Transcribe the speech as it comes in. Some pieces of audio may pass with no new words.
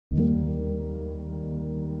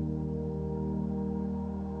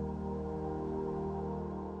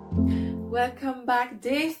Welcome back.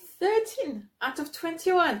 Day 13 out of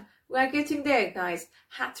 21. We are getting there, guys.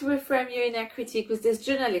 How to reframe your inner critic with this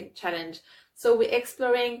journaling challenge. So we're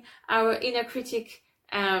exploring our inner critic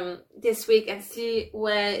this week and see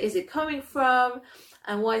where is it coming from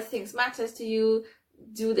and why things matter to you.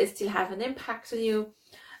 Do they still have an impact on you?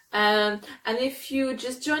 And if you're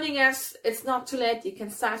just joining us, it's not too late. You can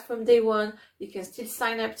start from day one. You can still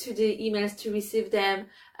sign up to the emails to receive them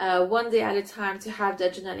one day at a time to have the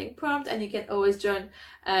journaling prompt, and you can always join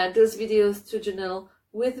those videos to journal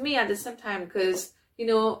with me at the same time, because you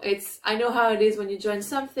know, I know how it is when you join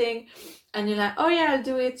something and you're like, oh yeah, I'll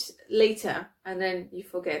do it later, and then you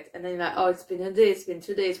forget, and then you're like, oh, it's been a day, it's been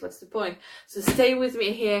 2 days, what's the point? So stay with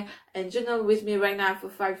me here and journal with me right now for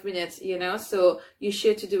 5 minutes, you know. So you're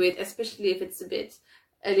sure to do it, especially if it's a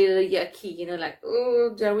little yucky, you know, like,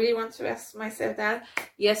 oh, do I really want to ask myself that?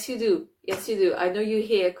 Yes, you do. Yes, you do. I know you're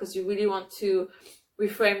here because you really want to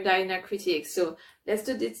reframe the inner critic. So let's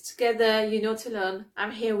do this together. You know, to learn.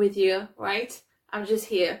 I'm here with you, right? I'm just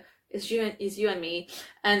here. It's you and me,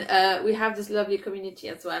 and we have this lovely community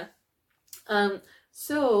as well.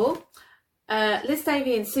 So let's dive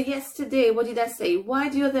in. So yesterday, what did I say? Why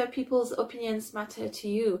do other people's opinions matter to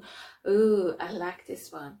you? Oh, I like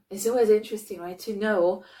this one. It's always interesting, right? To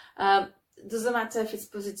know. Doesn't matter if it's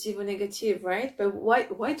positive or negative, right? But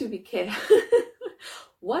why do we care?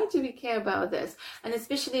 Why do we care about this? And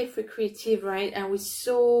especially if we're creative, right? And we're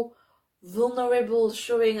so vulnerable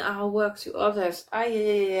showing our work to others.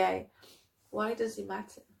 Why does it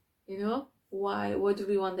matter? You know? Why do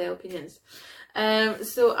we want their opinions?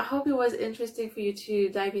 So I hope it was interesting for you to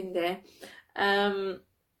dive in there.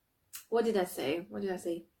 What did I say?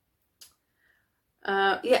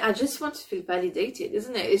 Yeah, I just want to feel validated,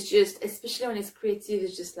 isn't it? It's just, especially when it's creative,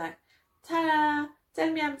 it's just like, ta-da,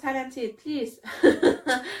 tell me I'm talented, please.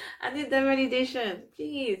 I need the validation,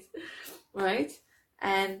 please. Right?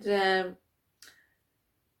 And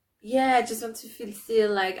yeah, I just want to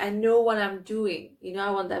feel like I know what I'm doing. You know, I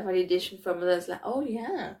want that validation from others, like, oh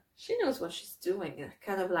yeah, she knows what she's doing.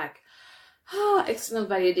 Kind of like, external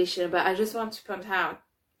validation. But I just want to point out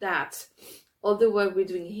that all the work we're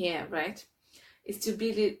doing here, right, is to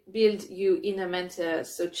build you inner mentor.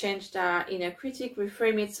 So change that inner critic,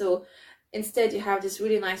 reframe it. So instead you have this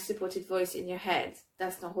really nice supported voice in your head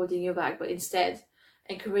that's not holding you back, but instead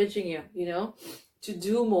encouraging you, you know, to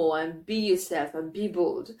do more and be yourself and be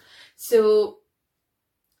bold. So,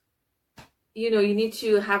 you know, you need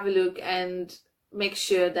to have a look and make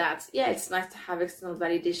sure that, yeah, it's nice to have external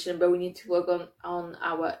validation, but we need to work on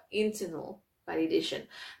our internal validation.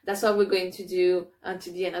 That's what we're going to do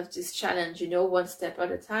until the end of this challenge, you know, one step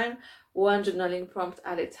at a time, one journaling prompt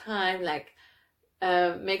at a time. Like,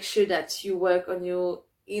 make sure that you work on your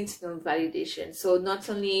internal validation. So not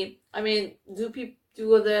only, I mean,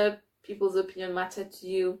 do other people's opinion matter to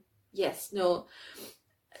you? Yes, no,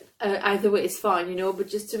 either way is fine, you know, but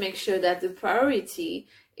just to make sure that the priority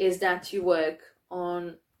is that you work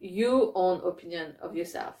on your own opinion of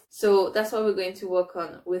yourself. So that's what we're going to work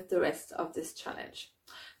on with the rest of this challenge.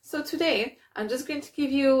 So today I'm just going to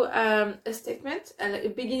give you a statement, a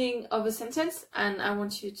beginning of a sentence, and I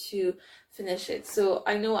want you to finish it. So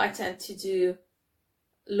I know I tend to do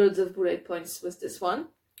loads of bullet points with this one.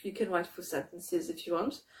 You can write full sentences if you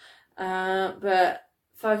want. But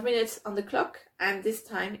 5 minutes on the clock, and this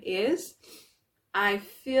time is, I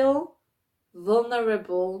feel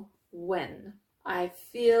vulnerable when. I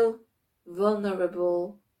feel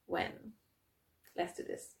vulnerable when. Let's do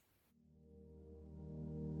this.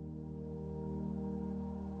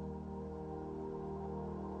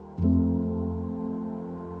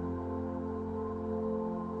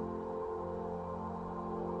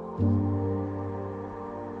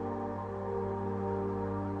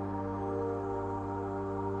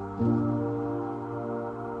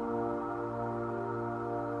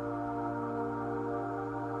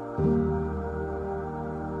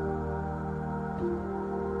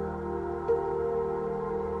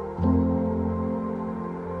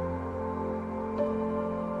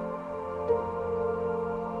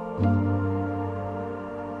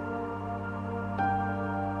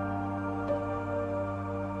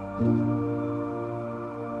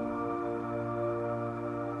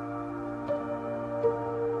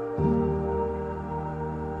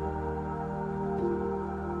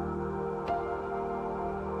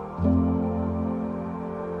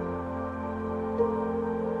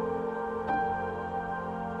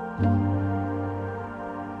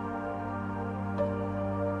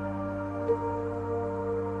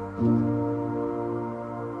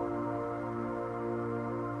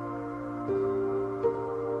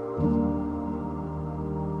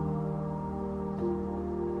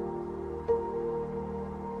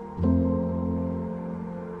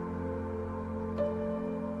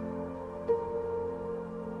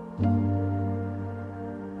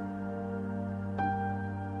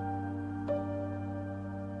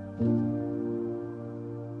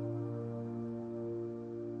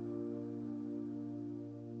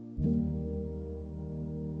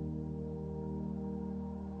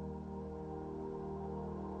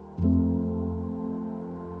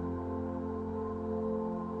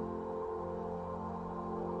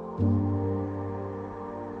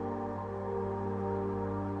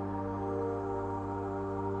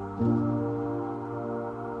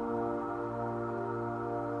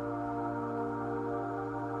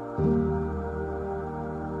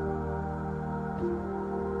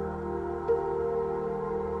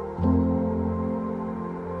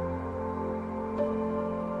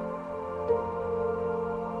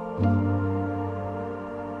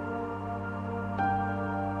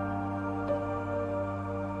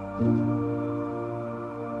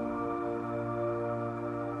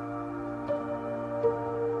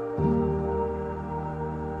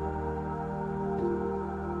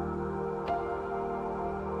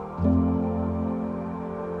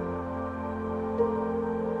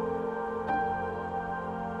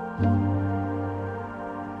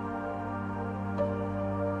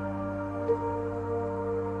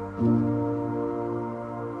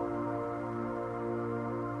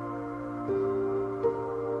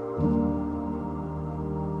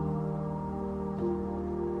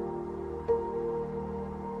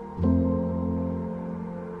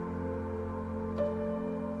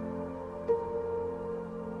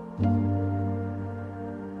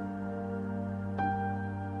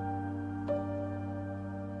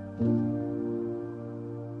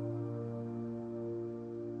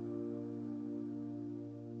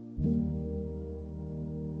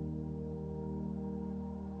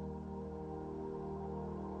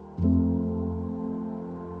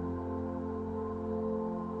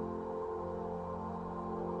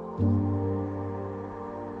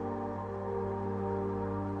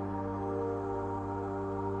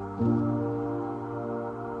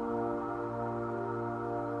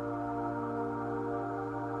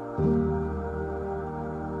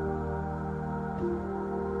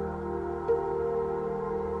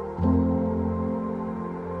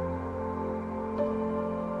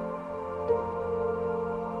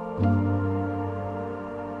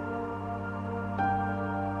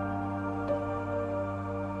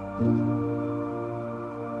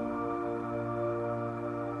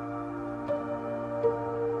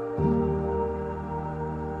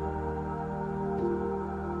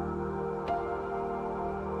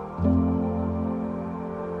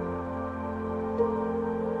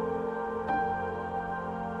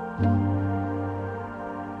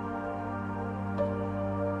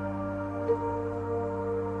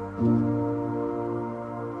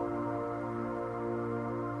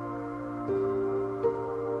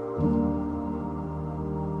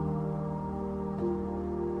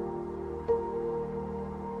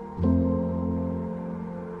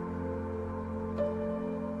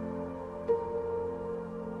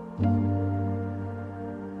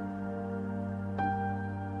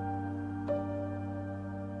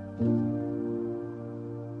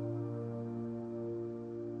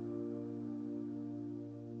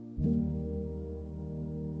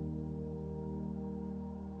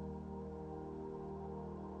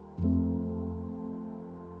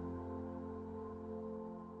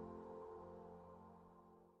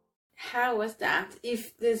 How was that?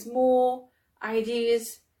 If there's more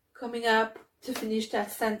ideas coming up to finish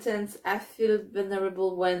that sentence, I feel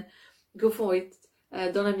vulnerable when, go for it.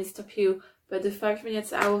 Don't let me stop you. But the 5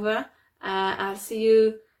 minutes are over. I'll see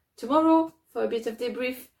you tomorrow for a bit of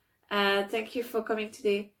debrief. Thank you for coming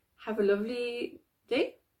today. Have a lovely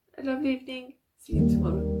day, a lovely evening. See you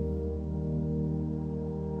tomorrow.